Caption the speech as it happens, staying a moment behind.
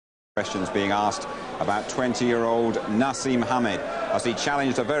Questions being asked about 20-year-old Naseem as he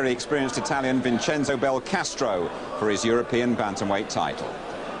challenged a very experienced Italian, Vincenzo Belcastro, for his European bantamweight title.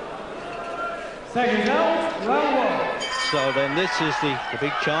 Second round, round one. So then this is the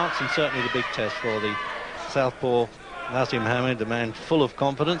big chance and certainly the big test for the southpaw Naseem, the man full of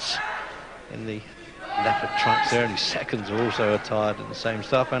confidence in the leopard trunks there, and his seconds are also attired in the same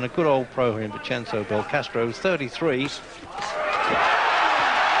stuff, and a good old pro here in Vincenzo Belcastro, who's 33.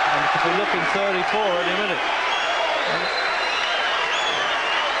 And could be looking 34 any minute.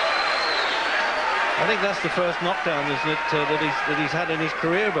 I think that's the first knockdown, isn't it, that he's had in his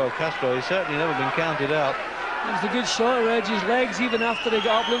career, Belcastro. He's certainly never been counted out. It was a good shot, Reg. His legs, even after he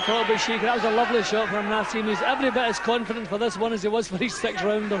got up, looked a little bit shaky. That was a lovely shot from Naseem. He's every bit as confident for this one as he was for his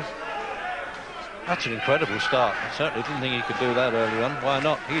 6-rounders. That's an incredible start. I certainly didn't think he could do that early on. Why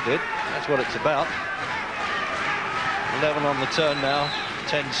not? He did. That's what it's about. 11 on the turn now,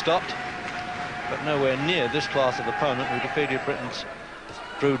 10 stopped, but nowhere near this class of opponent who defeated Britain's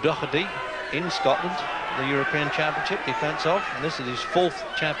Drew Doherty in Scotland, the European Championship defence of, and this is his 4th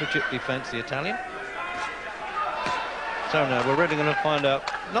championship defence, the Italian. So now we're really going to find out,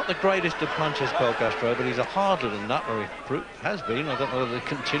 not the greatest of punches, Belcastro, but he's a harder than nut, or he has been. I don't know whether they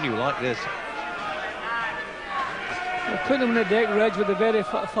continue like this. We'll put him on the deck, Reg, with the very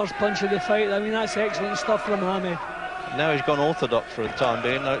first punch of the fight. I mean, that's excellent stuff from Hamed. Now he's gone orthodox for the time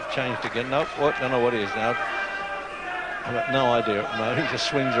being. No, it's changed again. Nope, I don't know what it is now. I've got no idea at the moment. He just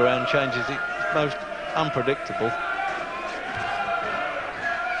swings around, changes it. It's most unpredictable.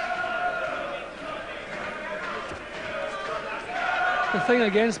 The thing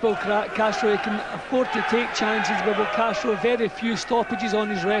against Belcastro, he can afford to take chances, but Belcastro, very few stoppages on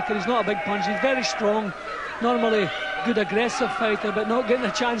his record. He's not a big puncher. He's very strong. Normally good aggressive fighter, but not getting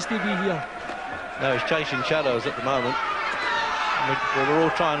a chance to be here. No, he's chasing shadows at the moment. We're all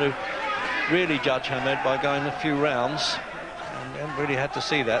trying to really judge Hamed by going a few rounds, and we haven't really had to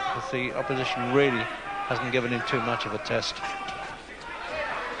see that because the opposition really hasn't given him too much of a test.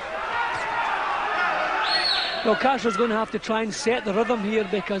 Belcastro's going to have to try and set the rhythm here,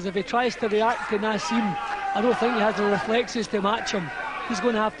 because if he tries to react to Naseem, I don't think he has the reflexes to match him. He's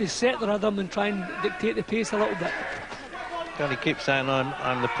going to have to set the rhythm and try and dictate the pace a little bit. God, he keeps saying,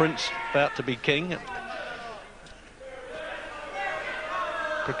 I'm the prince about to be king.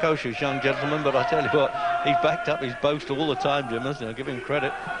 Precocious young gentleman, but I tell you what, he's backed up his boast all the time, Jim, hasn't he? I'll give him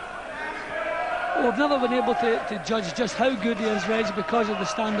credit. Well, I've never been able to judge just how good he is, Reg, because of the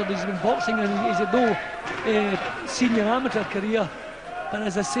standard he's been boxing, and he's had no senior amateur career. But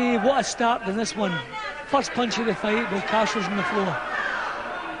as I say, what a start in this one. First punch of the fight, Belcastro's on the floor.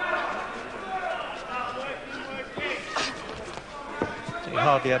 He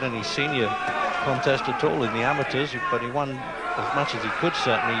hardly had any senior contest at all in the amateurs, but he won as much as he could,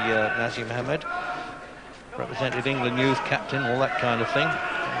 certainly, Naseem Hamed. Represented England youth captain, all that kind of thing.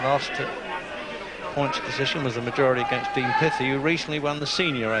 And last points position was the majority against Dean Pithy, who recently won the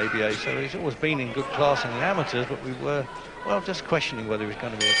senior ABA, so he's always been in good class in the amateurs, but we were, well, just questioning whether he was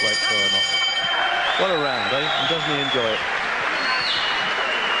going to be a great pro or not. What a round, eh? And doesn't he enjoy it?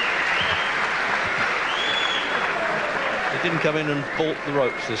 He didn't come in and vault the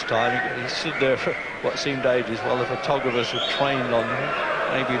ropes this time. He stood there for what seemed ages while the photographers were trained on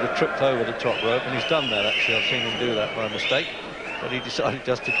maybe the tripped over the top rope, and he's done that, actually. I've seen him do that by mistake, but he decided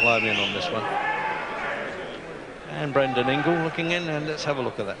just to climb in on this one. And Brendan Ingle looking in, and let's have a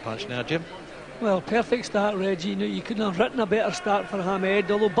look at that punch now, Jim. Well, perfect start, Reggie. You know, you couldn't have written a better start for Hamed,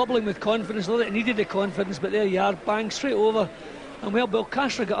 although bubbling with confidence, although it needed the confidence, but there you are, bang, straight over. And well,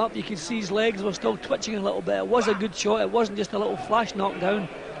 Belcastro got up, you could see his legs were still twitching a little bit. It was a good shot, it wasn't just a little flash knockdown.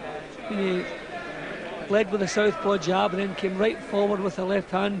 He led with a southpaw jab and then came right forward with the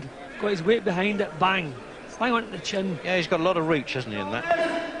left hand, got his weight behind it, bang, bang onto the chin. Yeah, he's got a lot of reach, hasn't he, in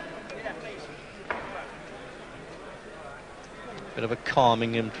that? Bit of a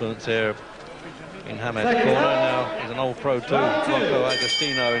calming influence there in Hamed's corner. Now he's an old pro too, Marco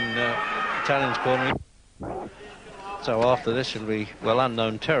Agostino in Italian's corner. So after this it'll be, well,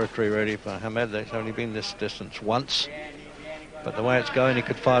 unknown territory really for Hamed. It's only been this distance once, but the way it's going, he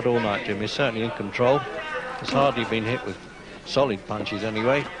could fight all night, Jim. He's certainly in control. He's hardly been hit with solid punches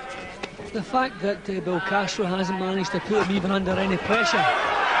anyway. The fact that Belcastro hasn't managed to put him even under any pressure.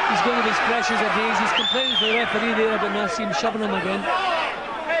 He's going with his pressures a days. He's complaining to the referee there, but Naseem shoving him again.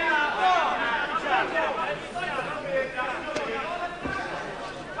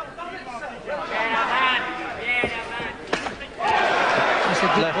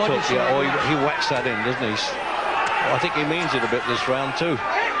 Left hook, yeah, or he whacks that in, doesn't he? Well, I think he means it a bit this round too.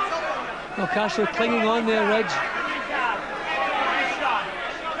 Belcastro clinging on there, Reg.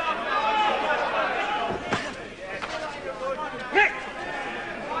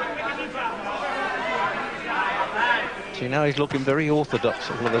 See, now he's looking very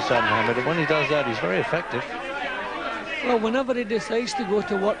orthodox all of a sudden, Hamed, and when he does that, he's very effective. Well, whenever he decides to go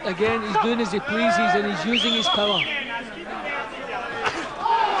to work again, he's doing as he pleases and he's using his power.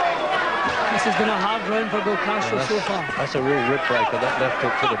 This has been a hard round for Belcastro so far. That's a real rib breaker, that left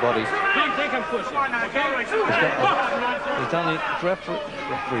hook to the body. He's done it. The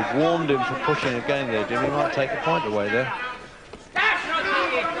referee warned him for pushing again there, Jim. He might take a point away there.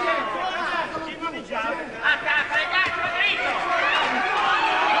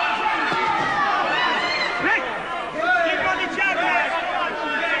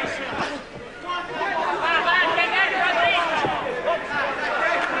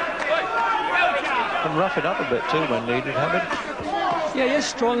 And rough it up a bit too when needed, Hamed. Yeah, he is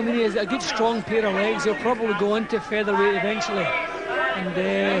strong. I mean, he has a good strong pair of legs. He'll probably go into featherweight eventually. And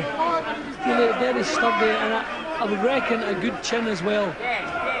very sturdy, and I would reckon a good chin as well.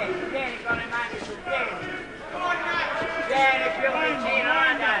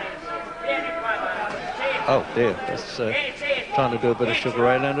 Oh dear, that's trying to do a bit of Sugar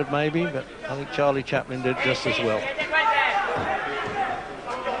Ray Leonard maybe, but I think Charlie Chaplin did just as well.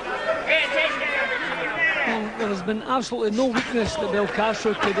 There has been absolutely no weakness that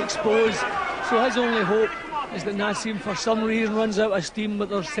Belcastro could expose, so his only hope is that Naseem for some reason runs out of steam, but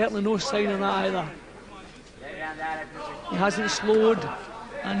there's certainly no sign of that either. He hasn't slowed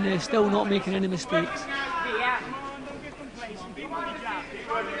and still not making any mistakes.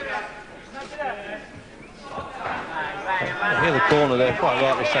 I hear the corner there quite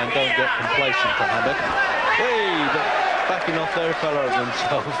rightly saying don't get complacent to Hamed. Hey, but backing off there, a fellow of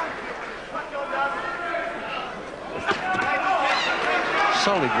himself.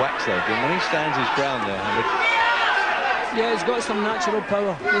 Solid wax though, Jim. When he stands his ground there, Hamed. Yeah, he's got some natural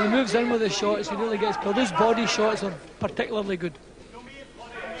power. When he moves in with his shots, he really gets power. Those body shots are particularly good.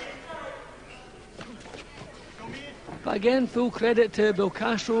 But again, full credit to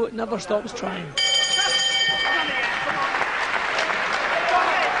Belcastro, it never stops trying.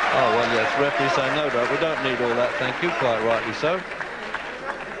 Oh, well, yes, referee saying, no, we don't need all that, thank you, quite rightly so.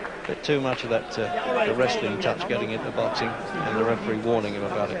 Bit too much of that the wrestling touch getting into boxing, and the referee warning him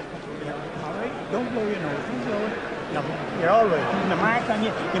about it. All right, don't blow your nose, don't blow it. You're all right. The mark on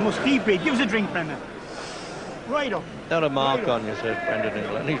you, you must keep it. Give us a drink, Brendan. Right up. Not a mark on you, said Brendan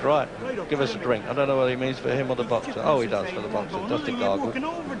England. He's right. Give us a drink. I don't know what he means for him or the boxer. Oh, he does for the boxer, just a gargle.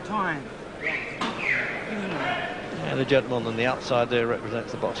 And the gentleman on the outside there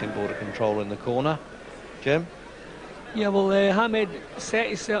represents the boxing board of control in the corner. Jim? Yeah, well, Hamed set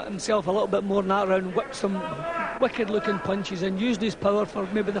himself a little bit more in that round, whipped some wicked-looking punches and used his power for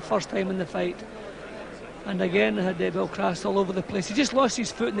maybe the first time in the fight. And again, had Belcastro all over the place. He just lost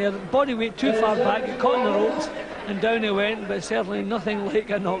his foot in there, body weight too far back, got caught in the ropes, and down he went, but certainly nothing like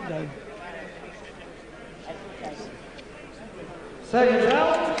a knockdown. Second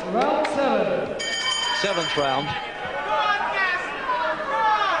round, round 7. Seventh round.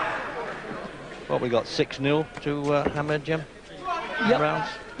 What, we got 6-0 to Hamed, Jim? Yep. Rounds?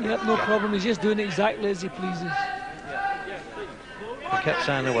 Yep, no problem. He's just doing it exactly as he pleases. He kept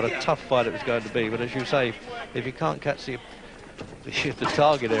saying what a tough fight it was going to be, but as you say, if you can't catch the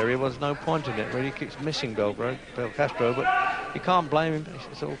target area, there's no point in it. Really, he keeps missing Belcastro, but you can't blame him.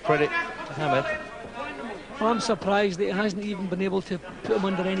 It's all credit to Hamed. Well, I'm surprised that he hasn't even been able to put him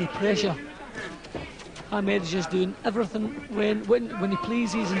under any pressure. Hamed's just doing everything when he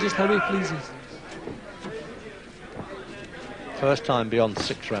pleases and just how he pleases. First time beyond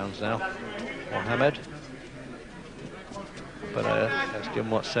 6 rounds now for Hamed. But as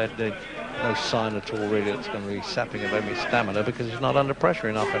Jim Watt said, no sign at all really it's going to be sapping of any stamina because he's not under pressure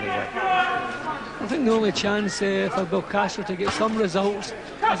enough anyway. I think the only chance for Belcastro to get some results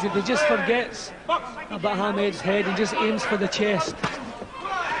is if he just forgets about Hamed's head and just aims for the chest.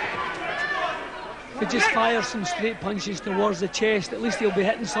 If he just fires some straight punches towards the chest, at least he'll be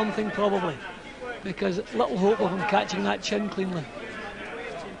hitting something probably, because little hope of him catching that chin cleanly.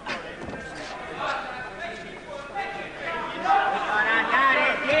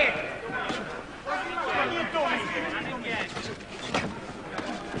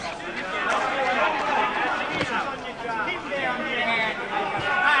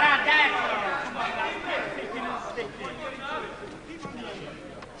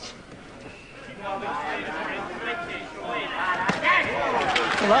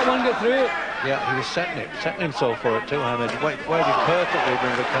 Well, that one got through. Yeah, he was setting himself for it too, Hamed. Waited perfectly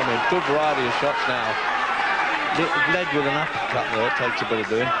when they come in. Good variety of shots now. Led with an uppercut there, it takes a bit of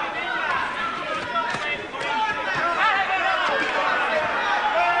doing.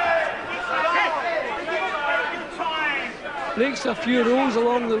 Breaks a few rolls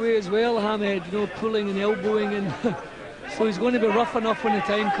along the way as well, Hamed, you know, pulling and elbowing and So he's going to be rough enough when the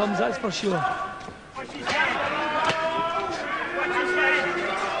time comes, that's for sure.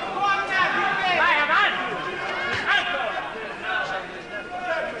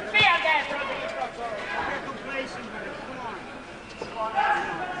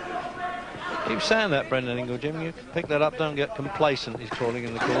 Keep saying that, Brendan Ingle, Jim. You pick that up, don't get complacent, he's crawling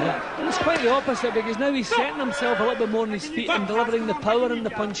in the corner. And it's quite the opposite, because now he's setting himself a little bit more on his feet and delivering the power in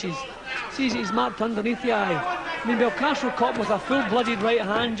the punches. See, he's marked underneath the eye. I mean, Belcastro caught him with a full-blooded right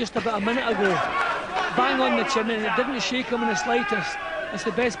hand just about a minute ago. Bang on the chin, and it didn't shake him in the slightest. It's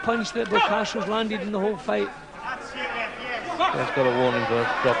the best punch that Belcastro's landed in the whole fight. He's got a warning for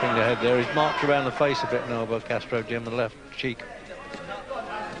dropping the head there. He's marked around the face a bit now, Belcastro, Jim, the left cheek.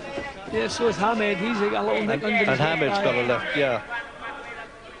 Yeah, so is Hamed. He's got a little nick under his And Hamed's got a left, yeah.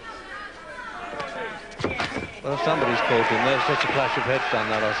 Well, somebody's caught him. There's just a clash of heads done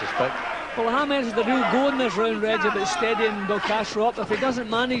that, I suspect. Well, Hamed's the real go in this round, Reggie, but steadying Belcastro up. If he doesn't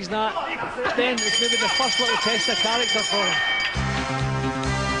manage that, then it's maybe the first little test of character for him.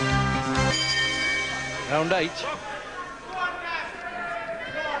 Round 8.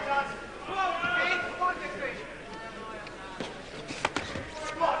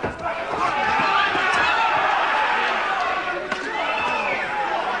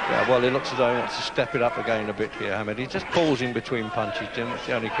 Well, it looks as though he wants to step it up again a bit here, Hamed. He's just pausing between punches, Jim. It's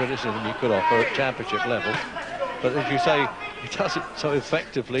the only criticism you could offer at championship level. But as you say, he does it so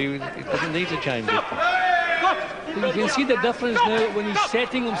effectively, he doesn't need to change it. You can see the difference now when he's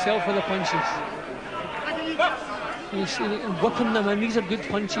setting himself for the punches. He's whipping them, and these are good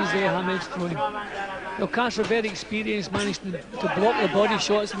punches there Hamed's throwing. Belcastro, very experienced, managed to block the body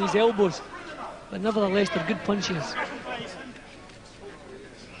shots in his elbows. But nevertheless, they're good punches.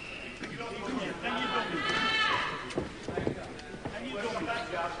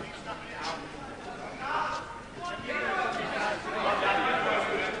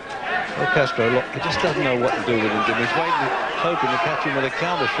 Belcastro, look, he just doesn't know what to do with him, Jim. He's waiting, hoping to catch him with a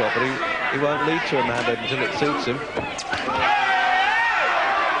counter shot, but he won't lead to him, Hamed, until it suits him.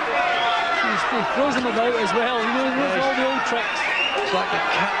 He throws him about as well. He knows all the old tricks. It's like a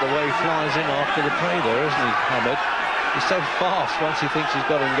cat the way he flies in after the prey there, isn't he, Hamed? He's so fast once he thinks he's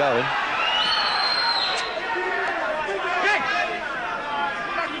got him going.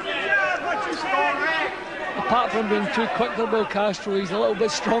 Apart from being too quick for Belcastro, he's a little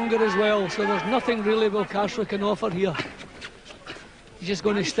bit stronger as well, so there's nothing really Belcastro can offer here. He's just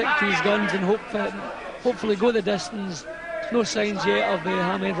going to stick to his guns and hopefully go the distance. No signs yet of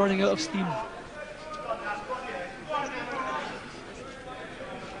Hamed running out of steam.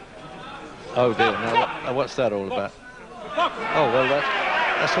 Oh dear, now what's that all about? Oh, well,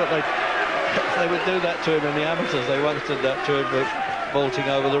 that's what they would do that to him in the amateurs. They once did that to him, but vaulting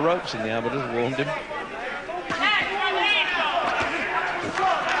over the ropes in the amateurs, warned him.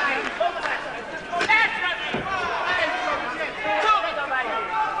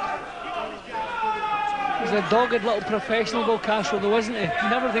 He's a dogged little professional, Belcastro, though, isn't he?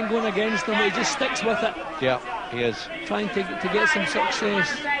 And everything going against him, he just sticks with it. Yeah, he is. Trying to get some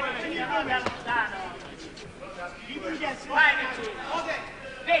success.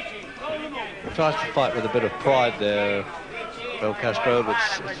 He tries to fight with a bit of pride there, Belcastro, but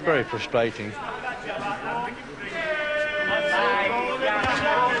it's very frustrating.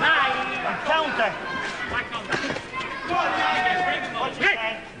 Counter.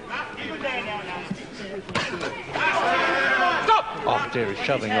 Oh dear, he's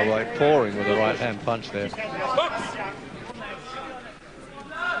shoving away, pouring with a right-hand punch there.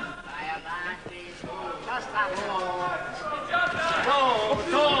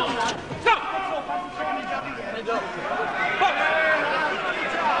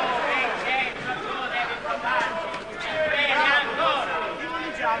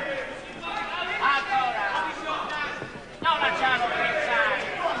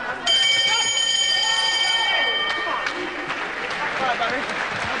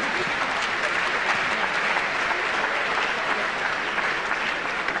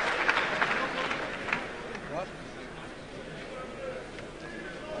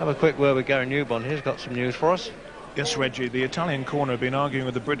 Have a quick word with Gary Newbond. He's got some news for us. Yes, Reggie, the Italian corner have been arguing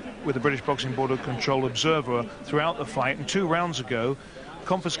with the British Boxing Board of Control observer throughout the fight, and 2 rounds ago,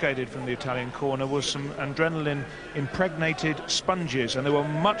 confiscated from the Italian corner was some adrenaline-impregnated sponges, and they were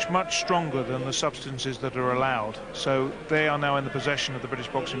much, much stronger than the substances that are allowed. So they are now in the possession of the British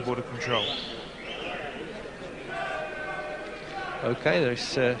Boxing Board of Control. Okay, they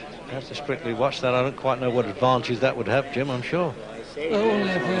have to strictly watch that. I don't quite know what advantage that would have, Jim, I'm sure. Only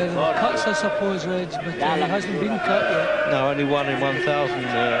if cuts, I suppose, Reg, but he hasn't been cut yet. No, only 1 in 1,000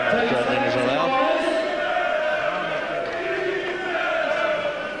 adrenaline is allowed.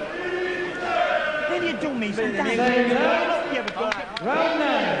 Round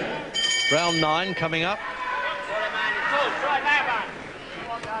 9. Round 9 coming up.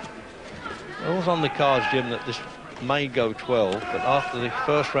 It was on the cards, Jim, that this may go 12, but after the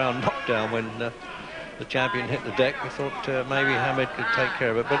first round knockdown, when the champion hit the deck, we thought maybe Hamed could take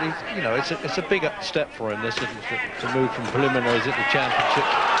care of it. But you know, it's a big step for him, this, isn't it, to move from preliminaries into championship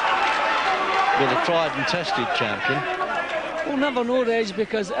with a tried and tested champion. We'll never know, Reg,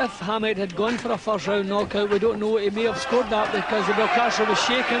 because if Hamed had gone for a first round knockout, we don't know. He may have scored that because the Belcastro was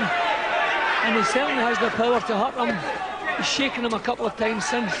shaking, and he certainly has the power to hurt him. He's shaken him a couple of times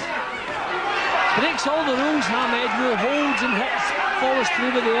since. Breaks all the rules, Hamed. No holds and hits, follows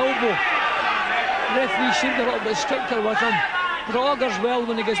through with the elbow. The referee should be a little bit stricter with him. But it augurs well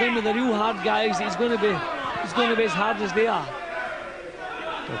when he goes in with the real hard guys. He's going to be as hard as they are.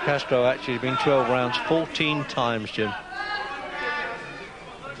 Belcastro actually has been 12 rounds 14 times, Jim.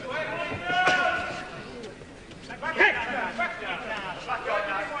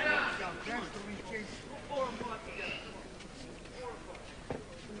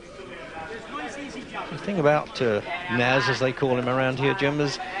 The thing about Naz, as they call him around here, Jim,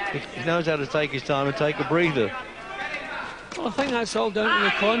 is he knows how to take his time and take a breather. Well, I think that's all down to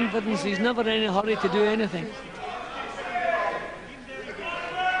the confidence. He's never in any hurry to do anything.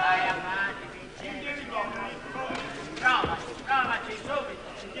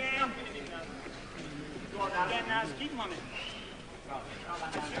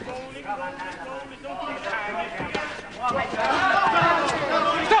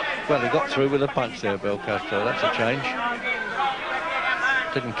 Well, he got through with a punch there, Belcastro. That's a change.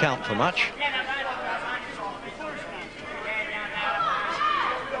 Didn't count for much.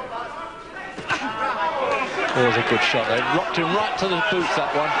 Oh, it was a good shot there. Rocked him right to the boots,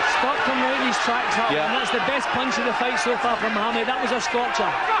 that one. Stopped him right in his tracks up, yeah. And that's the best punch of the fight so far from Hamed. That was a scorcher.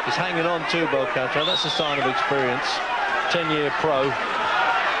 He's hanging on too, Belcastro. That's a sign of experience. 10-year pro.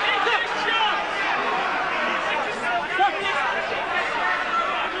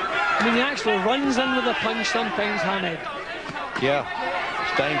 I mean, he actually runs in with a punch sometimes, Hamed. Yeah,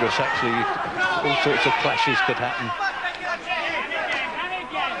 it's dangerous, actually. All sorts of clashes could happen.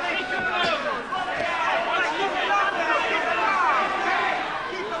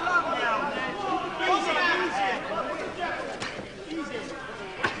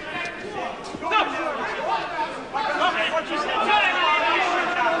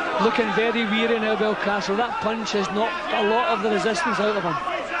 Looking very weary now, Belcastro. That punch has knocked a lot of the resistance out of him.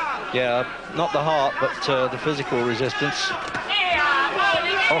 Yeah, not the heart, but the physical resistance.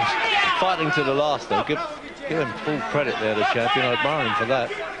 Oh, fighting to the last, though. Give him full credit there, the champion. I admire him for that.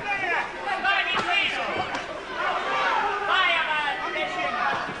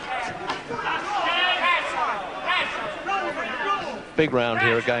 Big round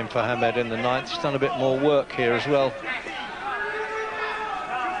here again for Hamed in the 9th. He's done a bit more work here as well.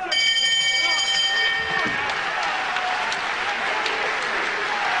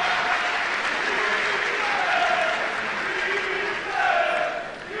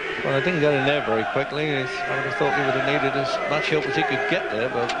 Well, I didn't get in there very quickly. I would have thought he would have needed as much help as he could get there,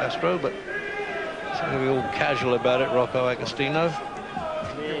 Belcastro, but he's going to be all casual about it, Rocco Agostino.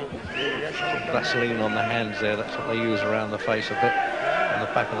 Vaseline on the hands there, that's what they use around the face a bit, on the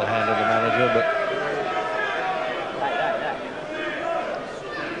back of the hand of the manager, but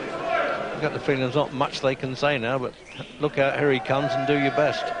I've got the feeling there's not much they can say now, but look out, here he comes, and do your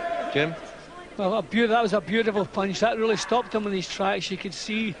best. Jim? Well, that was a beautiful punch. That really stopped him in his tracks. You could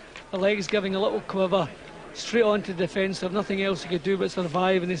see the legs giving a little quiver. Straight onto defence. There's nothing else he could do but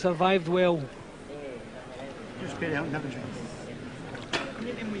survive, and he survived well. Just get out and have a drink.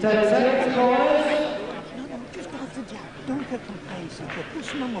 10 seconds, boys. No, just go off the jab. Don't get complacent.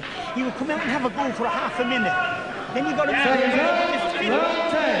 Push him up. He will come out and have a go for a half a minute. Then you got to...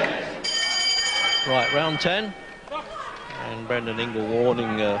 Round 10. Right, round 10. And Brendan Ingle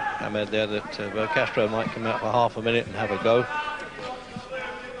warning Hamed there that Belcastro might come out for half a minute and have a go.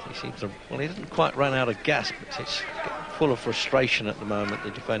 He seems to, well, he didn't quite run out of gas, but he's full of frustration at the moment,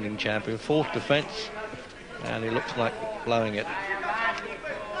 the defending champion. 4th defence, and he looks like blowing it.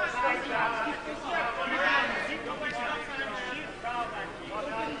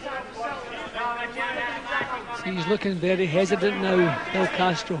 See, he's looking very hesitant now,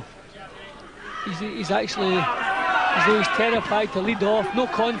 Belcastro. He's actually, as though he's terrified to lead off. No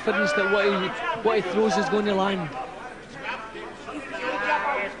confidence that what he throws is going to land.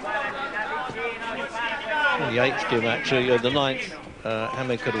 The 8th game, actually, the 9th,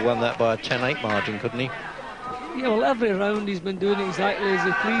 Hamed could have won that by a 10-8 margin, couldn't he? Yeah, well, every round he's been doing exactly as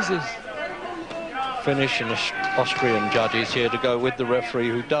he pleases. Finnish and Austrian judges here to go with the referee,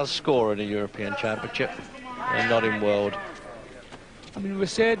 who does score in a European Championship and not in World. I mean, we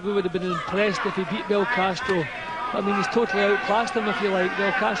said we would have been impressed if he beat Belcastro. I mean, he's totally outclassed him, if you like.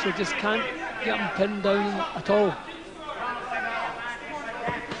 Belcastro just can't get him pinned down at all.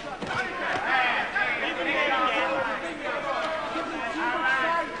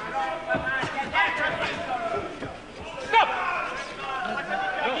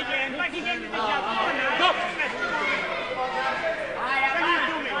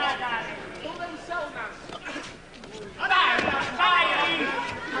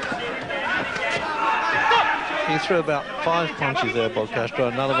 He threw about 5 punches there, Belcastro,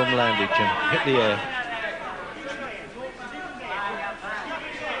 and none of them landed, Jim. Hit the air.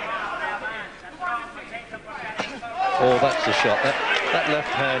 Oh, that's the shot. That left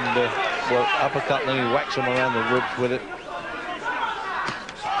hand, well, uppercut, and then he whacks him around the ribs with it.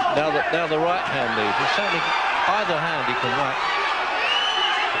 Now the right hand lead. He's certainly either hand he can whack.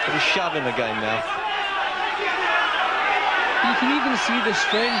 But he's shoving again now. You can even see the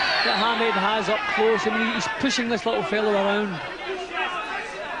strength that Hamed has up close. I mean, he's pushing this little fellow around.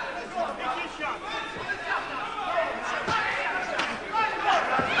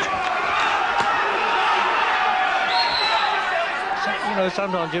 So, you know,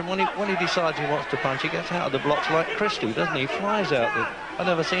 sometimes, Jim, when he decides he wants to punch, he gets out of the blocks like Christie, doesn't he? He flies out there. I've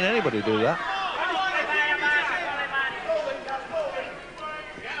never seen anybody do that.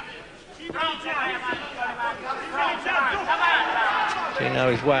 See, now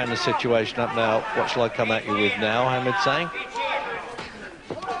he's weighing the situation up now. What shall I come at you with now, Hamed saying?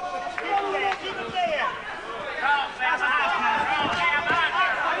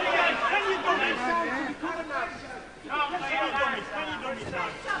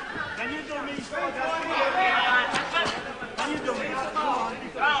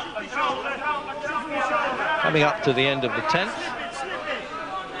 Coming up to the end of the 10th.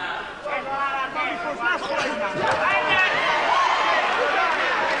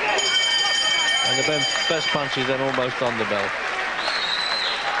 And the best punches then almost on the bell.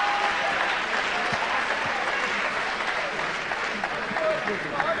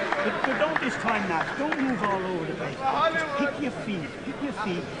 But don't this time, Nat. Don't move all over the place. Just pick your feet.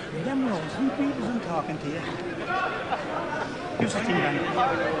 And them rolls. Some people isn't talking to you. Do something, Danny.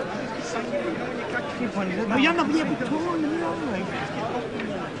 No, you're not able to turn. You're all right.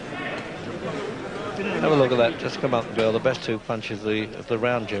 Have a look at that. Just come up the bell. The best 2 punches of the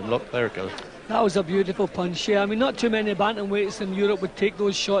round, Jim. Look, there it goes. That was a beautiful punch, yeah. I mean, not too many bantamweights in Europe would take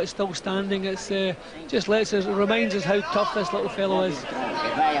those shots still standing. It's just reminds us how tough this little fellow is.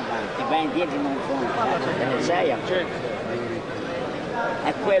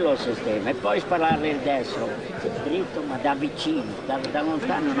 È quello il sistema, e poi spararle il destro, dritto ma da vicino, da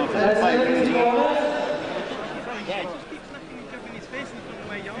lontano, non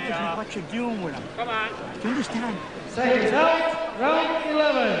What you're doing with him. Come on. Do you understand? Round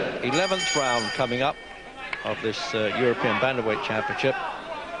 11. 11th round coming up of this European Bantamweight Championship.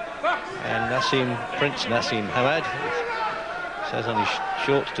 And Prince Naseem Hamed says on his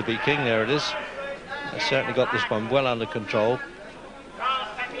shorts to be king. There it is. He's certainly got this one well under control.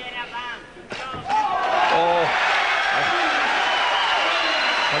 Oh.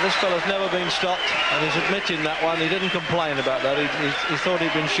 Now this fella's never been stopped, and he's admitting that one. He didn't complain about that. He thought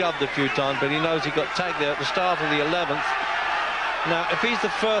he'd been shoved a few times, but he knows he got tagged there at the start of the 11th. Now, if he's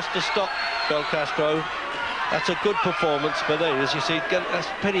the first to stop Belcastro, that's a good performance, but as you see, that's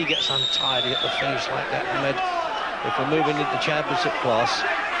pity he gets untidy at the finish like that, Hamed, if we're moving into championship class.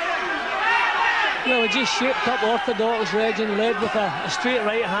 Well, he just shaped up orthodox, Reg, and led with a straight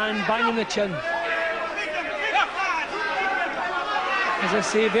right hand, banging the chin. As I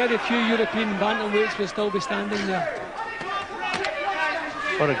say, very few European bantamweights will still be standing there.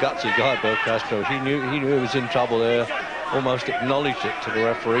 What a gutsy guy, Belcastro. He knew he was in trouble there. Almost acknowledged it to the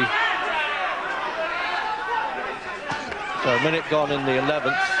referee. So a minute gone in the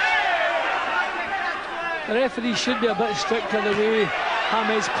 11th. The referee should be a bit stricter the way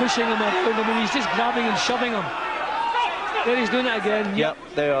Hamed's pushing him around. I mean, he's just grabbing and shoving him. There he's doing it again. Yep,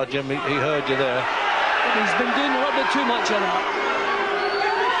 there are, Jim. He heard you there. He's been doing a little bit too much of that.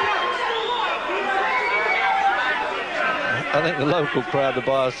 I think the local crowd, the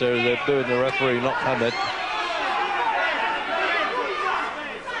bias there, is they're booing the referee, not Hamed.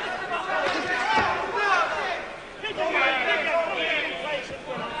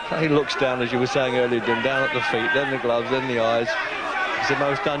 He looks down, as you were saying earlier, Jim, down at the feet, then the gloves, then the eyes. He's the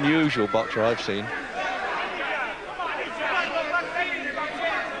most unusual boxer I've seen.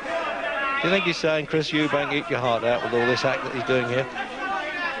 Do you think he's saying, Chris Eubank, eat your heart out with all this act that he's doing here?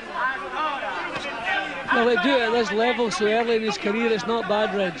 Well, they do it at this level so early in his career, it's not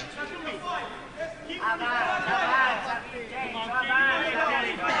bad, Reg.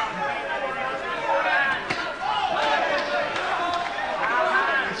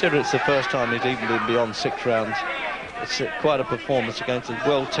 Consider it's the first time he's even been beyond 6 rounds. It's quite a performance against a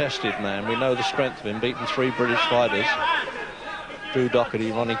well-tested man. We know the strength of him, beaten 3 British fighters. Drew Doherty,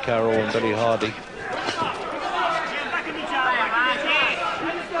 Ronnie Carroll and Billy Hardy.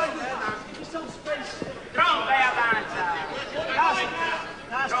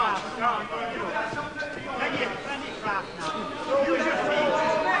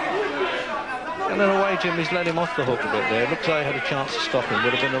 And in a way, Jim, he's let him off the hook a bit there. Looks like he had a chance to stop him.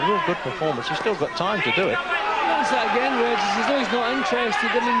 Would have been a real good performance. He's still got time to do it. That's that again, Reg. It's as though he's not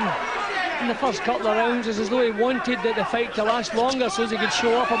interested. I mean, in the first couple of rounds, it's as though he wanted the fight to last longer so as he could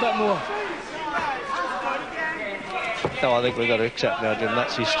show up a bit more. No, I think we've got to accept now, Jim.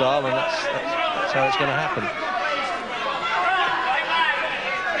 That's his style, and that's how it's going to happen.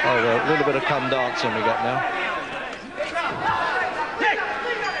 Oh, well, a little bit of come dancing we got now.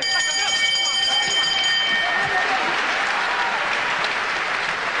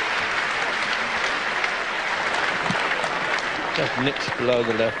 Just nicked below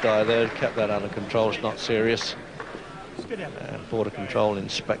the left eye there, kept that under control, it's not serious. And Border Control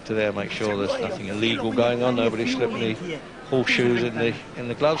Inspector there, make sure there's nothing illegal going on, nobody slipping the horseshoes in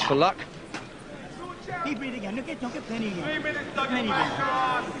the gloves for luck. Keep it again, look at plenty again. Plenty again.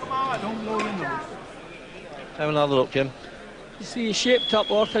 Don't blow your nose. Have another look, Jim. You see, he shaped up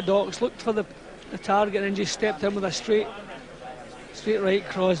orthodox, looked for the target and then just stepped in with a straight right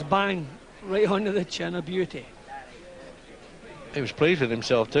cross, bang, right onto the chin, a beauty. He was pleased with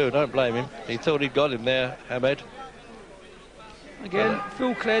himself too, don't blame him. He thought he'd got him there, Hamed. Again,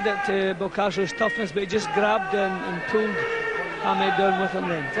 full credit to Belcastro's toughness, but he just grabbed and pulled Hamed down with him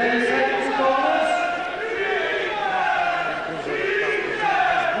then. 10 seconds, corners.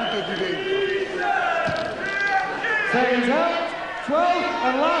 Seconds out, 12th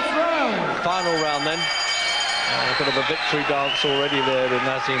and last round. Final round then. A bit of a victory dance already there with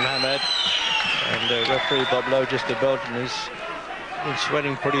Naseem Hamed. And referee Bob Lowe, just a Belgian, who's been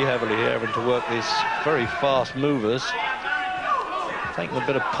sweating pretty heavily here, having to work these very fast movers. Taking a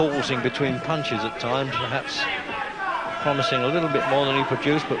bit of pausing between punches at times, perhaps promising a little bit more than he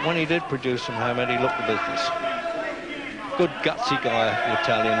produced, but when he did produce from Hamed, he looked the business. Good gutsy guy, the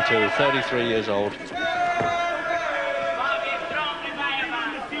Italian too, 33 years old.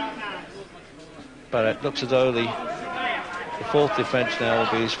 But it looks as though the fourth defence now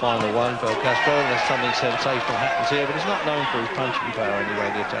will be his final one, Belcastro, unless something sensational happens here, but he's not known for his punching power anyway,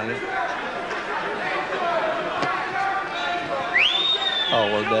 the Italian. Oh,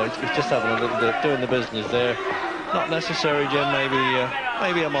 well, there, he's just having a little bit, doing the business there. Not necessary, Jim,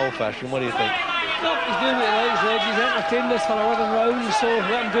 maybe I'm old-fashioned. What do you think? No, he's doing what he likes, Reg. He's entertained us for 11 rounds, so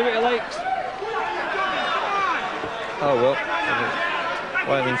let him do what he likes. Oh, well,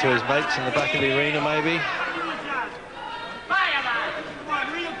 waving to his mates in the back of the arena, maybe.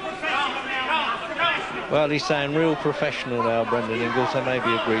 Well, he's saying real professional now, Brendan Ingalls, so maybe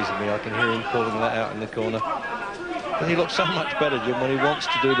he agrees with me. I can hear him calling that out in the corner. But he looks so much better, Jim, when he wants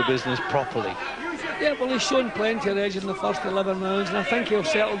to do the business properly. Yeah, well, he's shown plenty of edge in the first 11 rounds, and I think he'll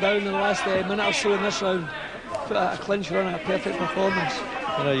settle down in the last minute or so in this round. Put a clincher on, a perfect performance.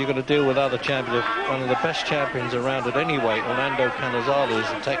 You know, you're going to deal with other champions. One of the best champions around at any weight, Orlando Cannizaro, is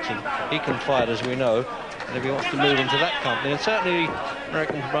a Texan. He can fight, as we know. And if he wants to move into that company, and certainly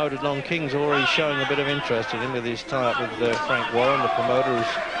American promoter Long King's already showing a bit of interest in him with his tie-up with Frank Warren, the promoter,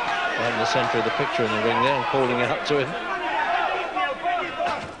 who's in the centre of the picture in the ring there and calling out to him.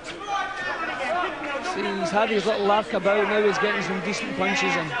 See, he's had his little lark about, now he's getting some decent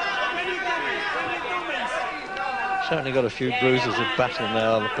punches in. Certainly got a few bruises of battle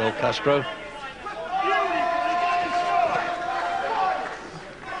now, Belcastro.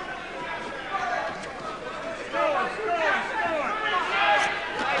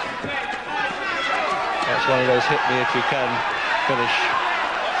 That's one of those hit me if you can finish.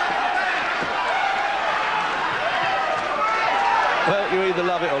 Well, you either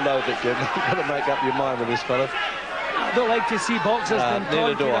love it or loathe it, Jim. You've got to make up your mind with this fella. I don't like to see boxers being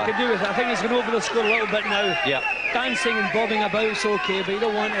taunted. I could do with it. I think he's going over the score a little bit now. Yeah. Dancing and bobbing about is okay, but you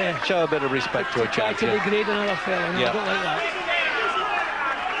don't want to show a bit of respect to a champion. To degrade another fella. No, yeah. I don't like that.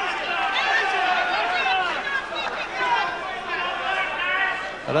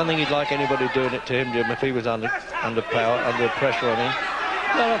 I don't think he'd like anybody doing it to him, Jim, if he was under pressure on him.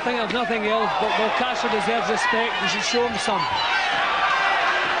 Well, I think there's nothing else, but Belcastro deserves respect. We should show him some.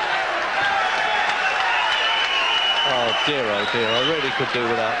 Oh dear, I really could do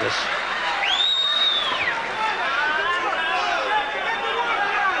without this.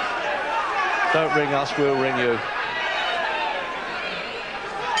 Don't ring us, we'll ring you.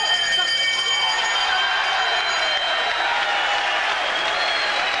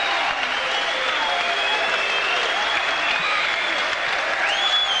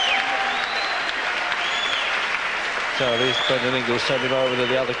 Brendan Ingles sent him over to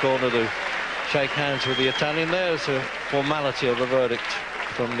the other corner to shake hands with the Italian. There's a formality of a verdict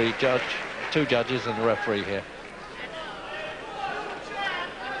from the judge, 2 judges and the referee here.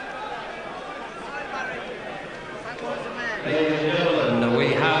 And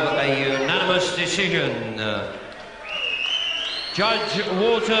we have a unanimous decision. Judge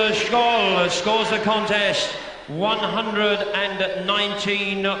Walter Scholl scores the contest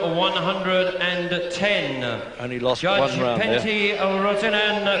 119-110. Only lost Judge one round Pentti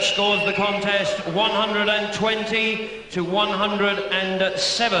Rotinen scores the contest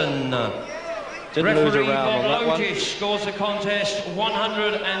 120-107. Didn't lose a Referee round on that Bob one. Lotis scores the contest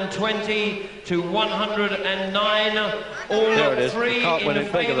 120-109. All There it is. three You can't win in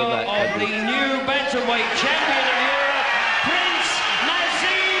it bigger favour than that, of can the you? new bantamweight champion of Europe, Prince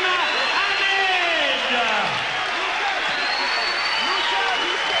Naseem Hamed.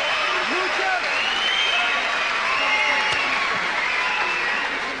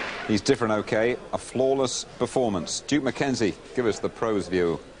 He's different, OK. A flawless performance. Duke McKenzie, give us the pros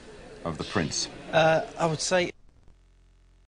view of the Prince. I would say